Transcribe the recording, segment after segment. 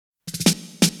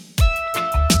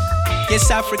Yes,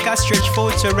 Africa stretch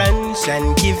forth your hands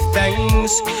and give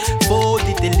thanks for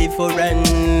the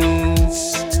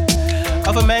deliverance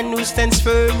of a man who stands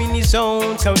firm in his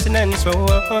own countenance.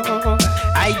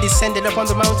 I descended upon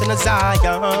the mountain of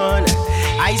Zion.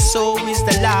 I saw is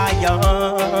the lion.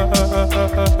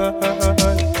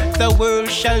 The world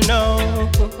shall know.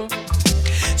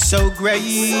 So great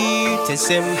is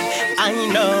him, I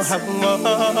know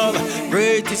how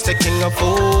great is the King of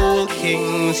all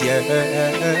kings,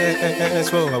 yes.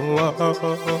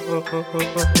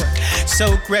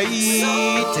 So great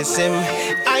is him,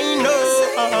 I know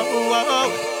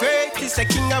great is the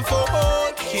King of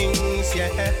all kings,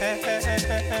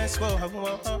 yes.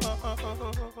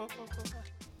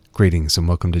 Greetings and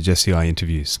welcome to Jesse I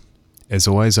Interviews. As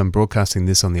always, I'm broadcasting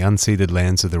this on the unceded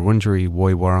lands of the Wurundjeri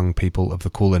Woi-wurrung people of the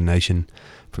Kulin Nation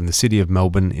from the city of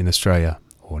Melbourne in Australia,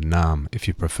 or Naarm if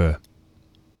you prefer.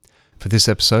 For this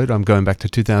episode, I'm going back to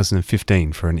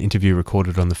 2015 for an interview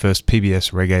recorded on the first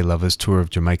PBS Reggae Lovers tour of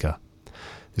Jamaica.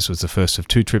 This was the first of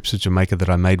 2 trips to Jamaica that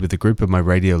I made with a group of my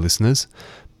radio listeners.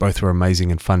 Both were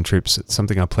amazing and fun trips. It's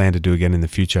something I plan to do again in the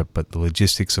future, but the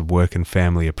logistics of work and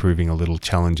family are proving a little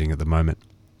challenging at the moment.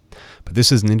 But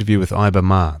this is an interview with Iba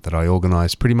Mahr that I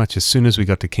organised pretty much as soon as we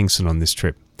got to Kingston on this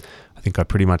trip. I think I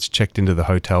pretty much checked into the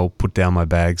hotel, put down my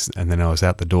bags, and then I was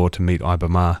out the door to meet Iba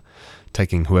Mahr,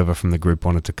 taking whoever from the group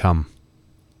wanted to come.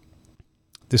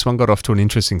 This one got off to an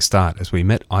interesting start as we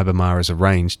met Iba Mahr as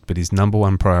arranged, but his number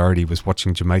one priority was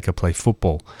watching Jamaica play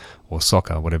football, or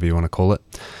soccer, whatever you want to call it.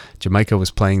 Jamaica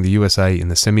was playing the USA in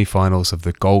the semi-finals of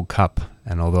the Gold Cup,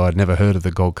 and although I'd never heard of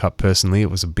the Gold Cup personally, it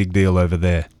was a big deal over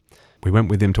there. We went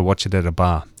with him to watch it at a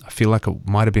bar. I feel like it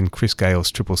might have been Chris Gale's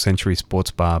Triple Century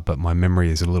Sports Bar, but my memory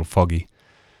is a little foggy.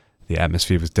 The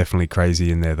atmosphere was definitely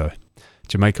crazy in there though.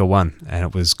 Jamaica won, and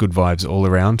it was good vibes all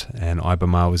around, and Iba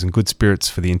Mahr was in good spirits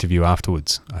for the interview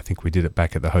afterwards. I think we did it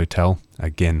back at the hotel.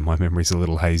 Again, my memory's a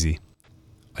little hazy.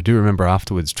 I do remember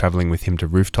afterwards travelling with him to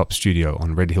Rooftop Studio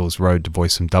on Red Hills Road to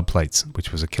voice some dub plates,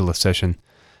 which was a killer session,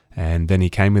 and then he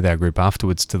came with our group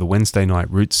afterwards to the Wednesday night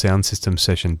Root Sound System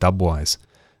session Dubwise.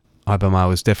 Iba Mahr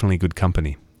was definitely good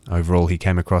company. Overall, he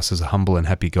came across as a humble and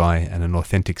happy guy and an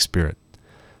authentic spirit.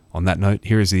 On that note,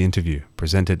 here is the interview,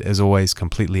 presented as always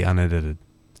completely unedited.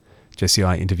 Jesse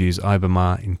I interviews Iba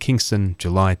Mahr in Kingston,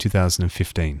 July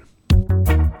 2015.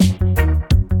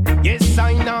 Yes,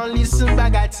 I now listen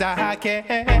back at talking.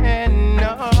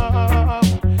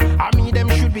 I mean, them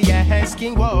should be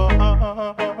asking what.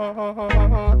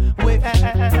 Well,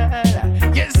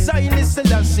 yes, I listen,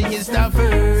 love sing is the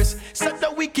verse. So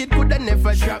the wicked could have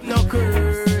never drop no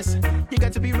curse. You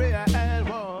got to be real.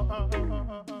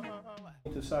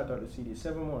 To start out the CD,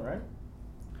 7 more, right?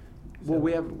 Well,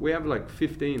 we have like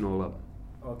 15 all up.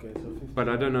 Okay, so 15. But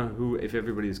I don't know if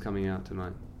everybody is coming out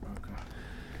tonight.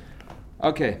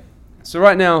 Okay. So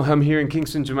right now I'm here in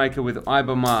Kingston, Jamaica with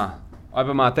Iba Mahr.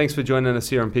 Iba Mahr, thanks for joining us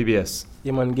here on PBS.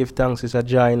 Yeah, man, give thanks. It's a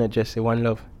joy and Jesse. One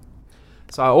love.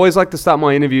 So I always like to start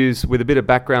my interviews with a bit of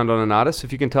background on an artist.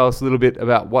 If you can tell us a little bit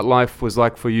about what life was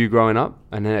like for you growing up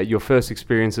and your first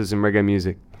experiences in reggae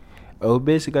music. I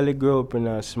basically grew up in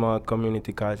a small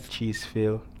community called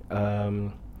Cheesefield,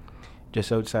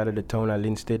 just outside of the town of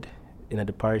Linstead, in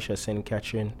the parish of St.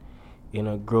 Catherine.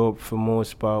 Grew up for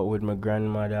most part with my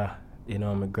grandmother,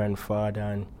 my grandfather,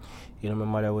 and my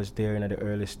mother was there in the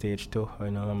early stage too,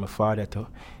 and my father too,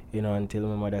 until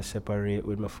my mother separated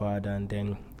with my father, and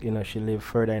then, she lived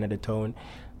further in the town,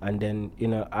 and then,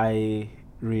 I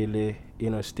really,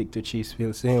 stick to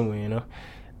Cheesefield same way,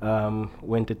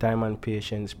 went to Time and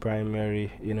Patience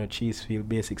Primary, Cheesefield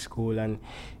Basic School, and,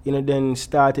 then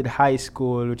started high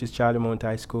school, which is Charlie Mount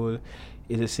High School.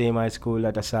 It's the same high school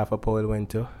that Asafa Paul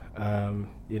went to.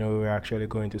 We were actually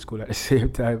going to school at the same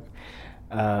time.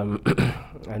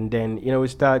 And then, we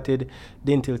started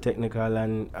dental technical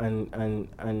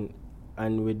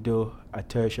and we do a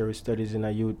tertiary studies in a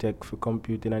UTech for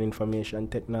computing and information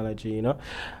technology,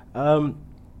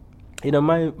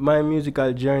 my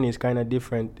musical journey is kind of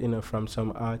different, from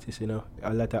some artists,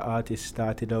 A lot of artists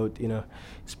started out,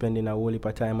 spending a whole heap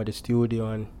of time at the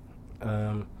studio, and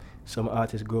some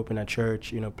artists grew up in a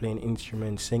church, playing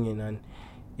instruments, singing, and,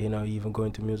 even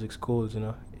going to music schools,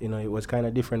 It was kind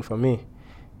of different for me.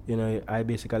 I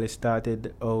basically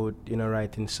started out,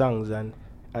 writing songs, and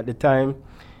at the time,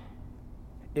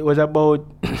 it was about,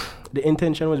 the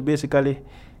intention was basically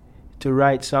to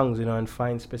write songs, and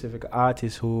find specific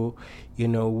artists who,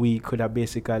 we could have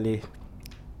basically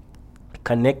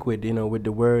connect with, with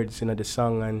the words, the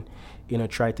song, and,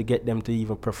 try to get them to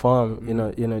even perform,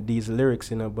 these lyrics,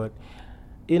 but,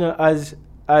 as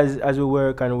we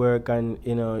work and,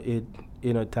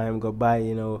 time go by,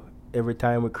 every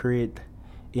time we create,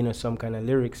 some kind of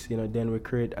lyrics, then we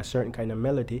create a certain kind of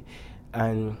melody.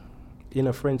 And,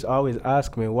 friends always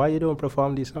ask me, why you don't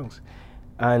perform these songs?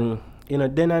 And,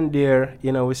 then and there,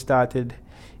 we started,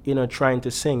 trying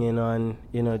to sing, and,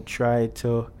 try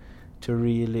to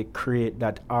really create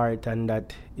that art and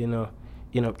that,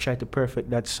 try to perfect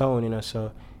that sound,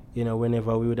 so,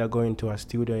 whenever we would have go into a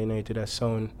studio, it would have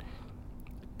sound,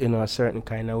 a certain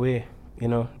kind of way,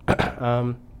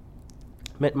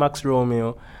 met Max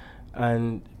Romeo,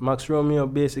 and Max Romeo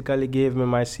basically gave me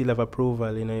my seal of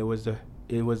approval. It was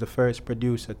the first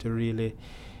producer to really,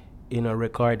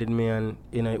 recorded me, and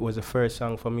it was the first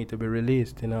song for me to be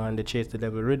released, and the Chase the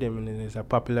Devil rhythm, and it's a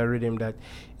popular rhythm that,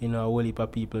 a whole heap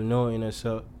of people know,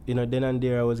 so, then and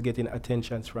there I was getting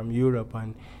attentions from Europe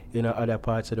and, other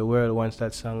parts of the world once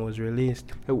that song was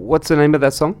released. What's the name of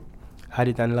that song? Had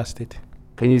It and Lost It.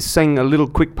 Can you sing a little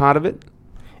quick part of it?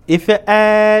 If you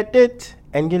add it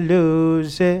and you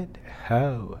lose it,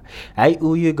 how?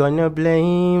 Who you gonna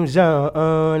blame,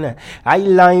 son?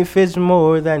 Life is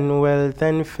more than wealth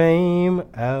and fame.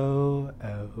 Oh.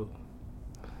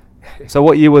 So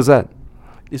what year was that?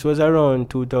 This was around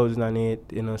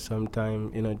 2008,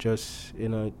 sometime,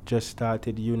 just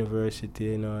started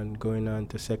university, and going on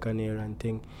to second year and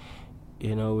thing.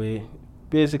 We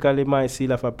basically my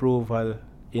seal of approval,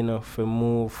 for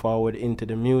move forward into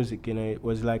the music, it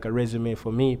was like a resume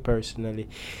for me personally,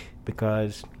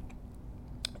 because,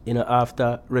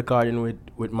 after recording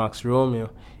with Max Romeo,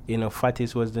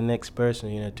 Fatis was the next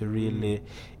person, to really,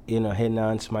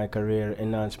 enhance my career,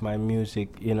 enhance my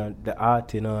music, the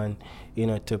art, and,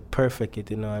 to perfect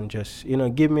it, and just,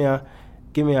 give me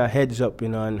a heads up,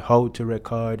 on how to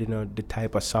record, the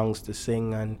type of songs to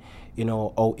sing, and,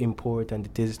 how important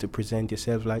it is to present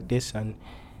yourself like this. And,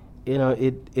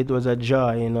 it was a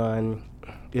joy, and,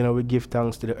 we give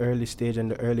thanks to the early stage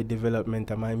and the early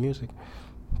development of my music.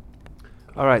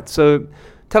 All right, so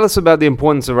tell us about the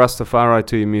importance of Rastafari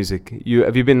to your music.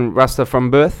 Have you been Rasta from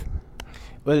birth?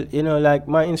 Well, like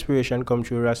my inspiration come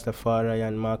through Rastafari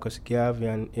and Marcus Garvey,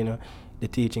 and, the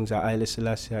teachings of Haile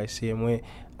Selassie, I same way.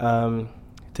 To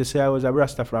say I was a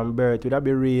Rasta from birth, would that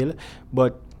be real?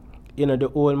 But, the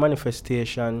whole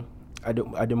manifestation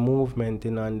of the movement,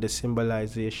 and the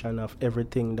symbolization of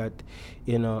everything that,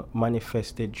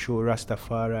 manifested through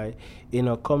Rastafari,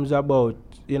 comes about,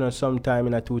 sometime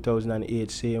in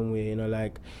 2008, same way,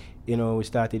 like, we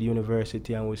started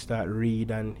university and we start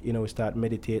read, and, we start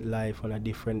meditate life on a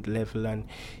different level, and,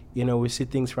 we see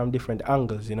things from different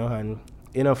angles, and,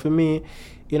 for me,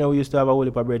 we used to have a whole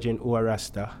heap of brethren who are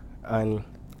Rasta, and,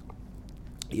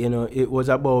 it was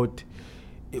about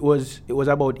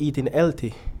eating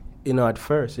healthy, at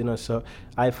first, so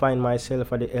I find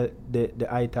myself at the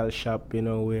Ital shop,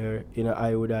 where,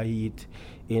 I would eat,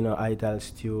 Ital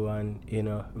stew and,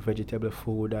 vegetable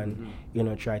food, and,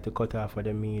 try to cut off of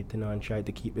the meat, and try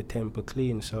to keep the temple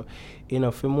clean. So,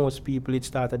 for most people, it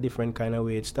started a different kind of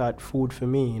way. It started food for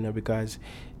me, because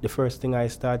the first thing I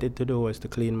started to do was to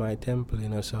clean my temple,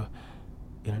 so,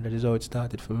 that is how it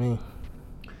started for me.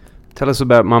 Tell us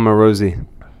about Mama Rosie.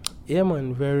 Yeah,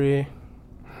 man, very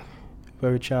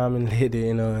charming lady,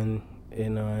 and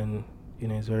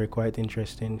it's very quite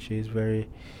interesting. She's very,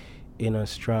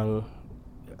 strong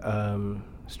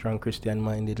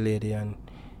Christian-minded lady, and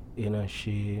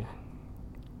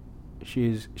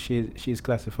she's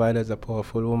classified as a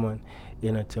powerful woman,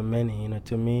 to many.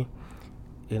 To me,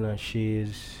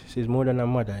 she's more than a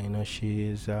mother.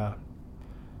 She's a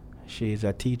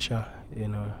teacher.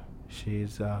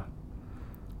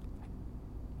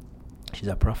 She's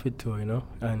a prophet too,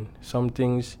 and some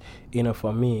things,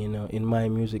 for me, in my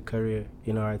music career,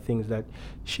 are things that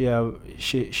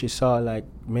she saw like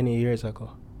many years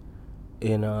ago,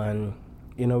 and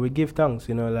we give thanks,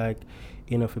 like,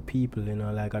 for people,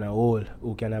 like on a whole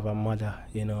who can have a mother,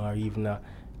 or even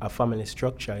a family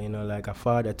structure, like a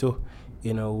father too,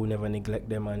 who never neglect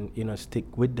them, and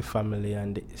stick with the family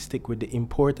and stick with the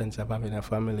importance of having a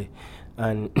family,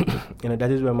 and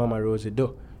that is what Mama Rosie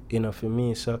do. For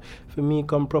me. So for me,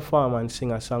 come perform and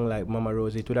sing a song like Mama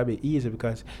Rosie, it would have been easy,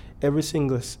 because every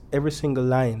single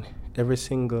line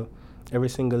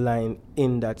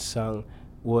in that song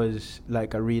was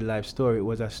like a real life story. It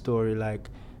was a story like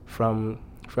from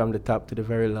the top to the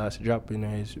very last drop.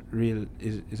 Is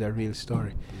a real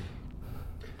story.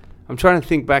 I'm trying to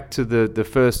think back to the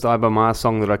first Iba Mahr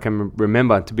song that I can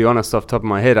remember. To be honest, off the top of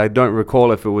my head, I don't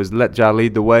recall if it was Let Jah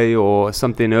Lead the Way or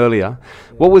something earlier.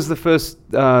 Yeah. What was the first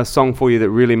song for you that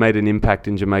really made an impact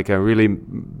in Jamaica, really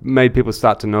made people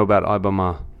start to know about Iba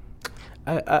Mahr?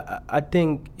 I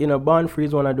think, Born Free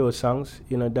is one of those songs,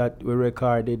 that we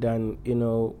recorded, and,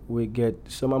 we get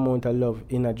some amount of love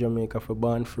in Jamaica for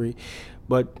Born Free.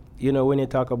 But, when you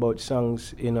talk about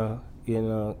songs,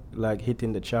 like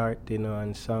hitting the chart,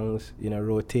 and songs,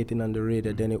 rotating on the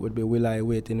radio, then it would be Will I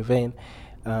Wait in Vain.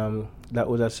 That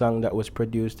was a song that was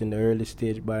produced in the early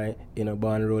stage by,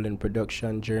 Born Roland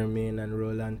Production, Jermaine and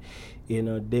Roland.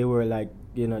 They were like,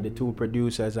 the two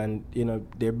producers, and,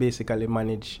 they're basically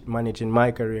managing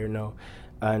my career now.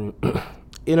 And,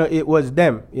 it was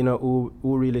them, who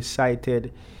really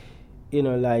cited,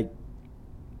 like,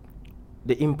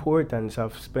 the importance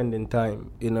of spending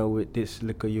time, with this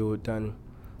little youth, and,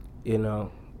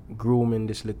 grooming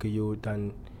this little youth,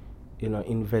 and,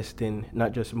 investing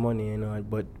not just money,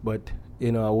 but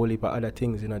a whole heap of other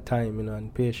things, time,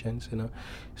 and patience,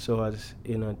 so as,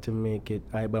 to make it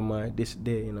Iba Mahr this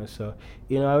day, so,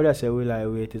 I would have said Will I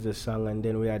Wait is a song, and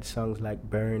then we had songs like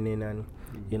Burning, and,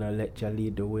 Let Ya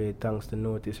Lead the Way, thanks to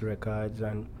Notice Records,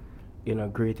 and,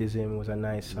 Greatism was a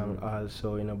nice song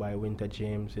also, by Winter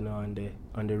James, on the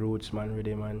Rootsman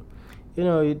rhythm, and,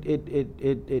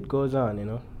 it goes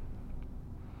on,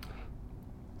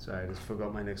 Sorry, I just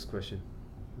forgot my next question.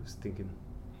 I was thinking.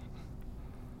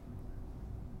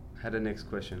 I had a next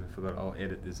question. I forgot. I'll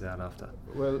edit this out after.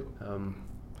 Well,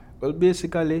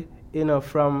 basically,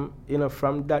 from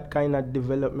that kind of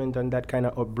development and that kind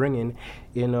of upbringing,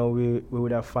 we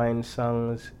would have find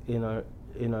songs, like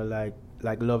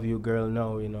Love You Girl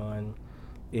now, and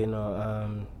we'd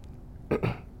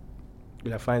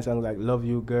have find songs like Love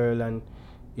You Girl, and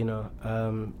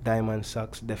Diamond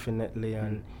Sucks definitely,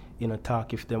 and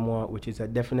Talk If Them Want, which is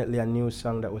definitely a new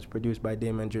song that was produced by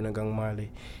Damon Junagang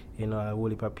Marley. A whole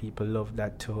heap of people love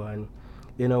that too, and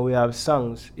we have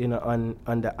songs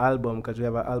on the album, because we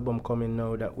have an album coming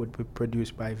now that would be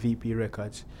produced by VP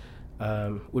Records,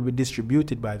 would be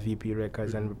distributed by VP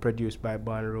Records, and produced by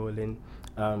Born Rolling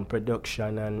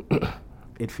Production, and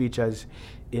it features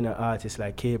artists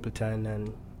like Capleton,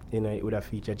 and it would have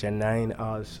featured Janine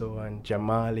also, and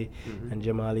Jamali, and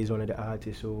Jamali is one of the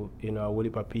artists who a whole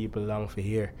heap of people long for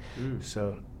hear.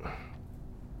 So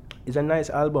it's a nice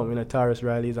album. Taurus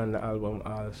Riley is on the album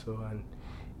also, and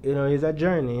it's a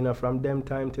journey. From them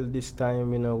time till this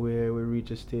time, where we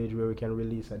reach a stage where we can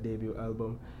release a debut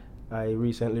album. I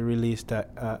recently released a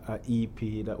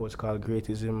EP that was called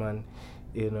Greatism, and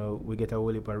we get a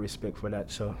whole heap of respect for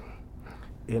that. So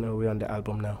we're on the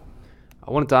album now. I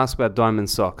wanted to ask about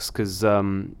Diamond Socks, because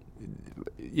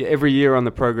every year on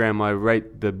the program I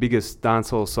rate the biggest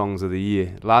dancehall songs of the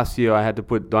year. Last year I had to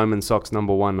put Diamond Socks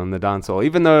 #1 on the dancehall,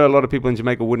 even though a lot of people in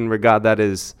Jamaica wouldn't regard that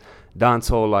as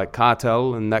dancehall like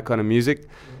cartel and that kind of music.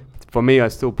 For me, I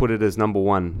still put it as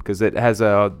 #1 because it has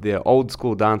the old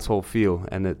school dancehall feel,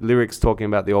 and the lyrics talking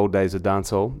about the old days of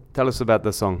dancehall. Tell us about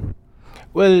the song.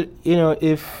 Well,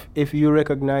 if you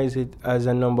recognize it as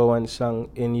a #1 song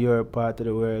in your part of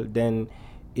the world, then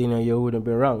you wouldn't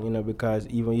be wrong, because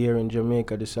even here in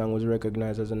Jamaica, the song was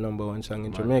recognized as a #1 song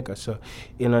in Jamaica. So,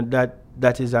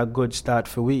 that is a good start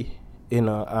for we.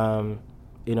 A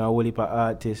whole heap of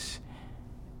artists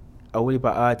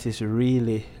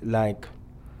really like,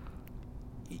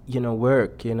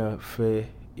 work, for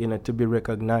to be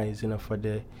recognized, for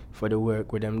the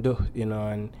work with them do,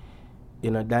 and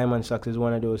Diamond Socks is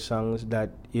one of those songs that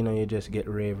you just get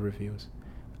rave reviews.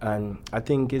 And I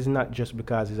think it's not just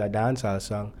because it's a dancehall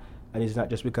song, and it's not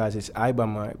just because it's Iba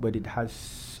Mahr, but it has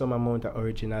some amount of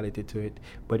originality to it,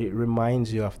 but it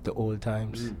reminds you of the old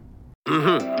times.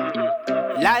 Fire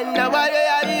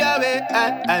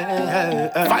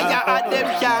at them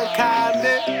can't call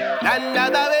me.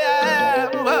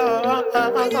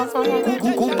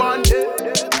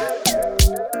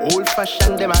 Old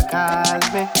fashioned them a call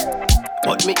me,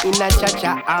 put me in a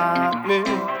cha-cha army,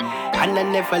 and I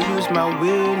never lose my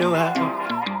way no how.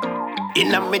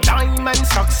 In a me diamond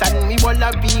socks and me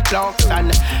wallaby clocks,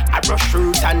 and I rush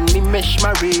root and me mesh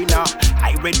marina.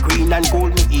 I red, green and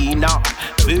gold me in.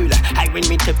 Well, I when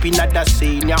me tip in at the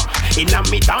senior. In a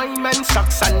me diamond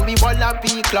socks and me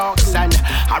wallaby clocks, and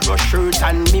I rush root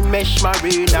and me mesh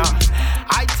marina.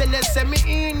 I tell you say me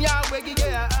in ya where you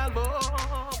get elbow.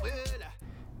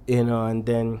 And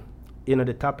then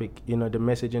the topic, the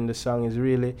message in the song is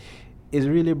really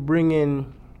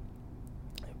bringing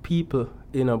people,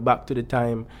 back to the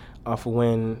time of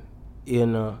when,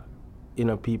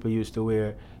 people used to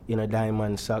wear,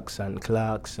 diamond socks and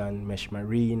Clarks and mesh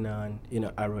marina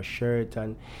and, arrow shirt,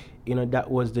 and, that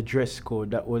was the dress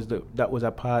code. That was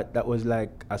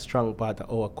like a strong part of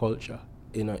our culture,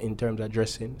 in terms of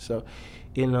dressing. So,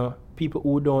 people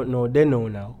who don't know, they know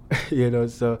now,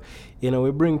 so,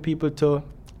 we bring people to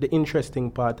the interesting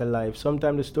part of life.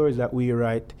 Sometimes the stories that we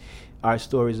write are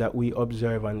stories that we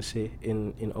observe and see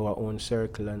in our own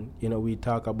circle, and we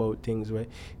talk about things where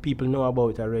people know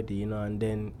about already, and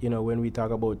then when we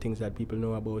talk about things that people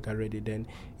know about already, then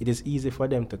it is easy for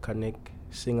them to connect,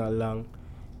 sing along,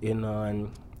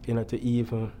 and to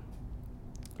even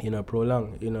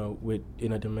prolong with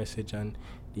the message and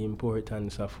the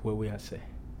importance of what we are saying.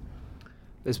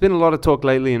 There's been a lot of talk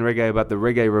lately in reggae about the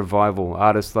reggae revival.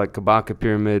 Artists like Kabaka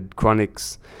Pyramid,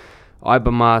 Chronics,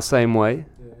 Iba Mahr, same way.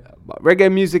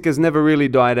 Reggae music has never really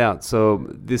died out. So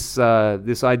this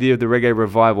idea of the reggae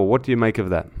revival, what do you make of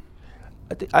that?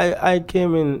 I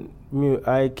came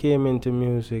into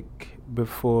music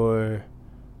before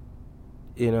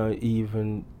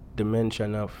even the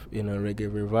mention of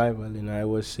reggae revival. I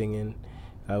was singing,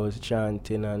 I was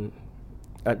chanting, and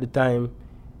at the time,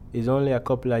 it's only a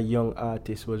couple of young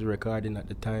artists was recording at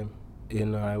the time.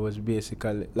 I was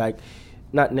basically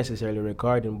not necessarily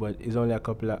recording, but it's only a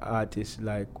couple of artists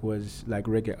was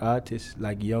reggae artists,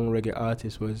 young reggae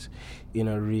artists was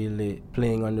really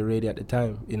playing on the radio at the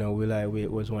time. Will I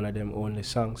Wait was one of them only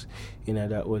songs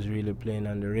that was really playing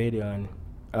on the radio.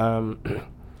 And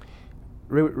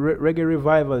reggae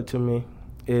revival to me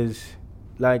is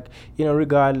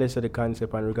regardless of the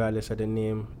concept and regardless of the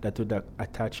name that would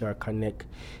attach or connect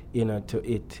to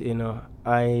it,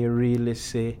 I really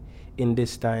say in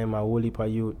this time, a whole heap of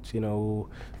youth, who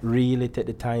really take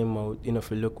the time out,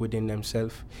 to look within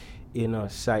themselves,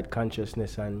 sight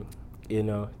consciousness and,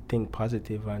 think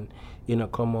positive and,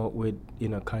 come out with,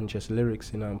 conscious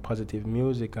lyrics, and positive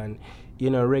music. And,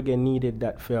 reggae needed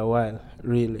that for a while,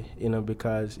 really,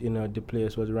 because, the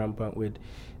place was rampant with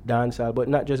dancehall, but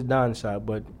not just dancehall,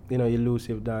 but,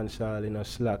 elusive dancehall,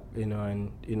 slack,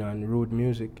 and rude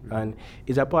music. And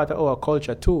it's a part of our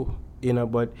culture too,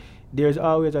 but there's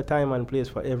always a time and place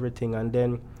for everything. And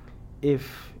then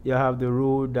if you have the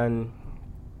rude and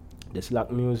the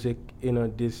slack music,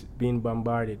 this being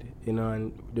bombarded,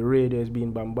 and the radio is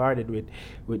being bombarded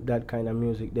with that kind of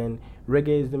music, then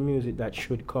reggae is the music that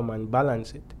should come and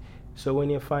balance it. So when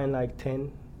you find 10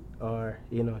 or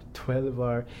 12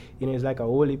 or it's like a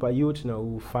whole heap of youths now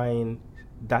who find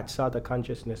that sort of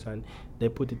consciousness and they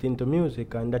put it into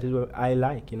music, and that is what I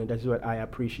like, that is what I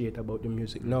appreciate about the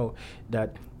music now,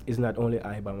 that it's not only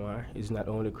Iba Mahr, it's not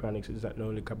only Chronics, it's not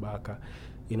only Kabaka,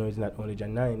 it's not only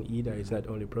Janine either, it's not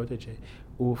only Protege,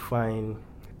 who find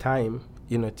time,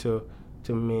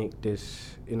 to make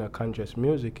this, conscious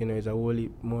music, it's a whole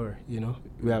heap more,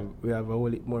 we have a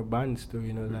whole heap more bands too,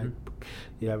 like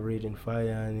you have Raging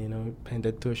Fire and,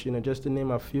 Pentatush, just to name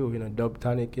a few, Dub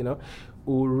Tonic,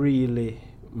 who really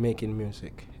making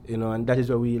music, and that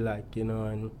is what we like,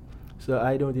 and so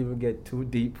I don't even get too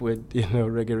deep with,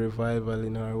 reggae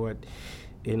revival, or what,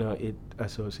 it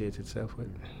associates itself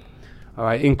with. All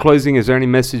right, in closing, is there any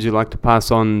message you'd like to pass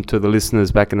on to the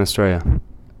listeners back in Australia?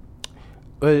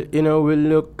 Well, we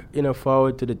look,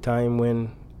 forward to the time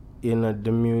when,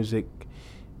 the music,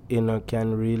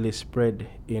 can really spread,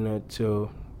 to,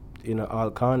 all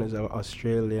corners of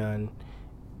Australia, and,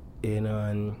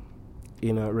 and,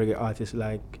 reggae artists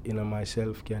like,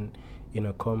 myself can,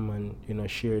 come and,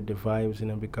 share the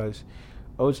vibes, because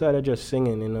outside of just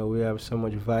singing, we have so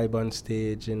much vibe on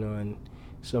stage, and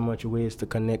so much ways to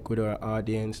connect with our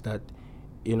audience that,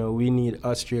 we need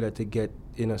Australia to get,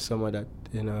 some of that,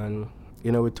 and,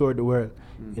 we toured the world.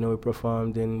 We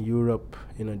performed in Europe,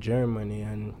 Germany,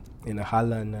 and in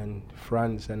Holland and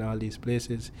France and all these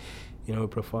places. We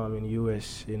perform in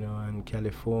US, and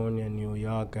California, New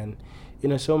York, and,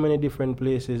 so many different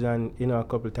places, and, a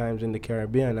couple times in the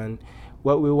Caribbean. And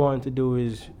what we want to do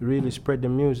is really spread the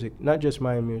music, not just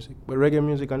my music, but reggae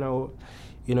music and all.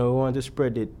 We want to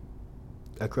spread it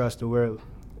across the world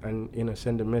and,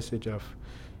 send a message of,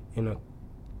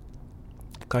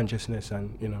 consciousness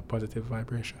and, positive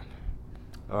vibration.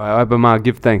 All right, Iba Mahr,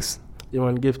 give thanks. You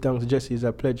want to give thanks, Jesse, it's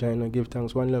a pleasure, give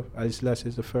thanks, one love. Alice Lass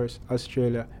is the first.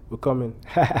 Australia, we're coming.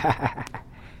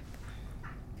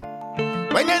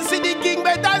 When you see the king,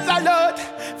 better salute,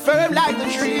 firm like the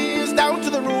trees, down to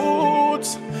the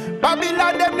roots.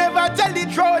 Babylon, them never tell the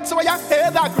truth, so you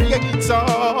hear that create, so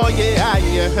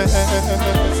yes.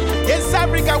 Yes,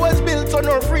 Africa was built on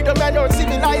no freedom and no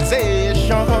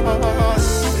civilization.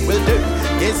 Will do.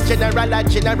 Yes, general,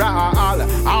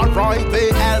 alright,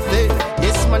 they healthy.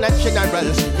 Yes, man, a general.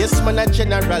 Yes, man, a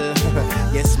general.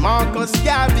 Yes, Marcus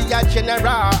Garvey, a general.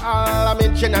 I'm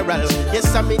in general.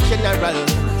 Yes, I'm in general.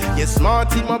 Yes,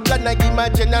 Marty, my blood, I give my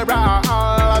general.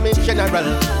 I'm in general.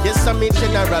 Yes, I'm in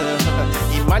general.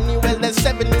 Emmanuel, the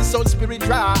 7 is so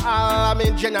spiritual. I'm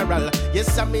in general.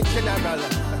 Yes, I'm in general.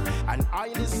 And I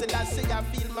listen, I say, I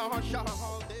feel my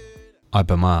heart.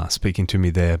 Iba Mahr speaking to me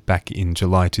there back in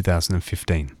July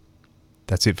 2015.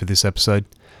 That's it for this episode.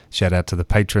 Shout out to the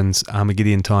patrons,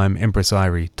 Armageddon Time, Empress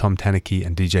Irie, Tom Tanaki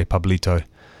and DJ Pablito.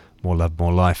 More love,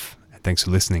 more life. And thanks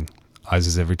for listening.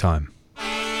 Eyes every time.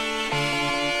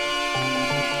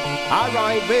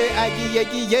 Alright, where I yes,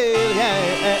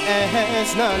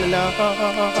 no.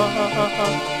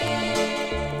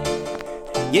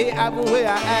 Yeah, I'm where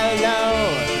I am now.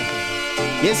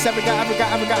 Yes, Africa,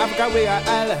 where I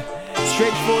am.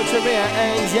 Stretch forward to where I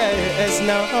am, yes,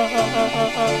 no.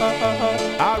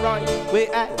 Alright, where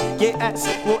I, yes,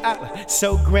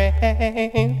 so great,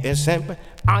 yes,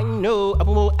 I know,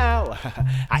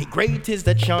 I great is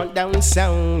the chant down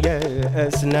sound,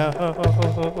 yes, no.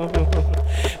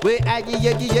 Where I,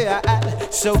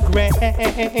 so great,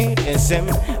 yes,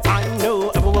 I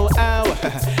know,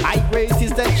 I great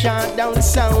is the chant down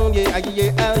sound,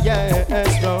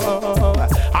 yes, no.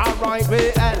 Alright,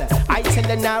 where I tell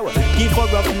you now, give her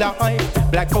up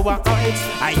life, black power eyes,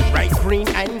 I bright green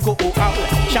and go out,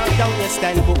 chant down your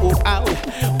stand, go out,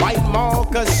 white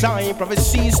marker sign,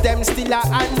 prophecies them still are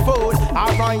unfold.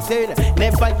 Alright then,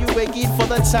 never you wait for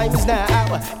the times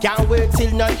now. Can't wait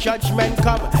till no judgment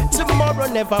come. Tomorrow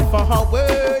never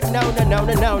forward. No.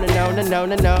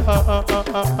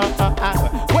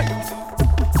 What?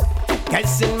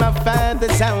 Cause in my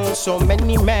father's house, so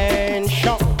many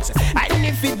mansions. And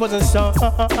if it wasn't so,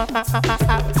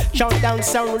 chant down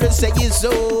sound to say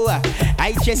so.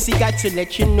 I just got to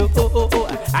let you know.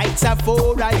 I tap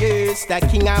for years, the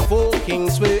king of all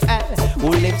kings who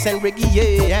lives in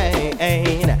reggae.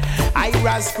 I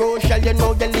rascal, shall you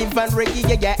know the live and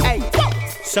reggae.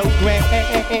 So great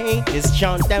is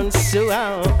chant down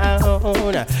sound.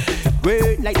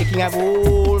 Great like the king of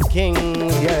all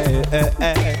kings,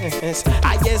 yes.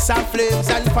 I guess our flames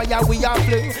and fire we are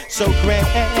flame. So great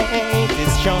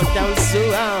is chant down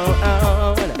sound.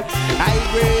 I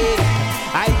great,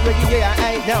 yeah,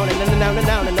 I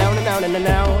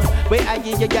now. Where I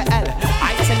give you your L,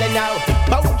 I tell you now,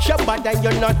 bout your body,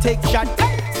 you not take shot.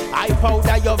 I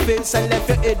powder your face and left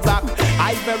your head back.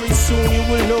 I very soon you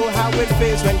will know how it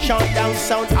feels when chant down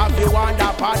sound of you on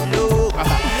the pot look.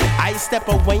 I step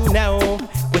away now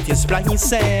with your spline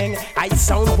sang. I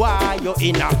sound why you're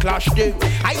in a clash too.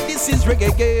 This is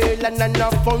reggae girl and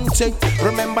enough fun thing.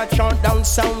 Remember chant down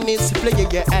sound is playing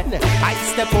your hand. I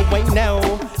step away now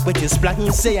with your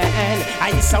spline saying.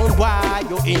 I sound why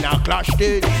you're in a clash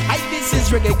too. This is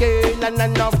reggae girl and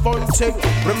enough fun thing.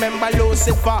 Remember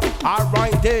Lucifer,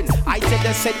 alright then. I tell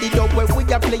the set the door where we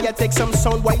a play take some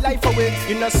sound while life away.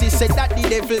 You know see said that the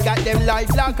devil got them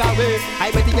life lock away.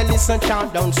 I bet you listen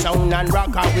chant down sound and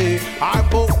rock away. Our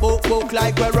book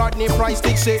like where Rodney Price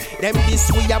did say. Them this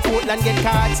we a Portland get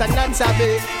cards and not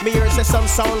savvy. Me hear say some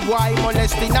sound why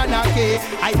molesting and okay.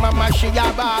 I mama she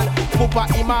a ball. Papa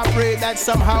in my pray that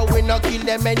somehow we not kill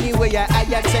them anyway. I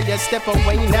tell you step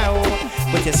away now.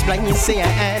 But you spline you say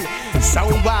and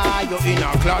sound why you in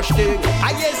a clash thing.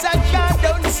 I yes I chant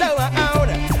down so out.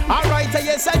 Alright I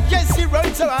yes I Jesse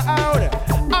run so out.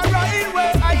 Alright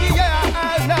well I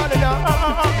no.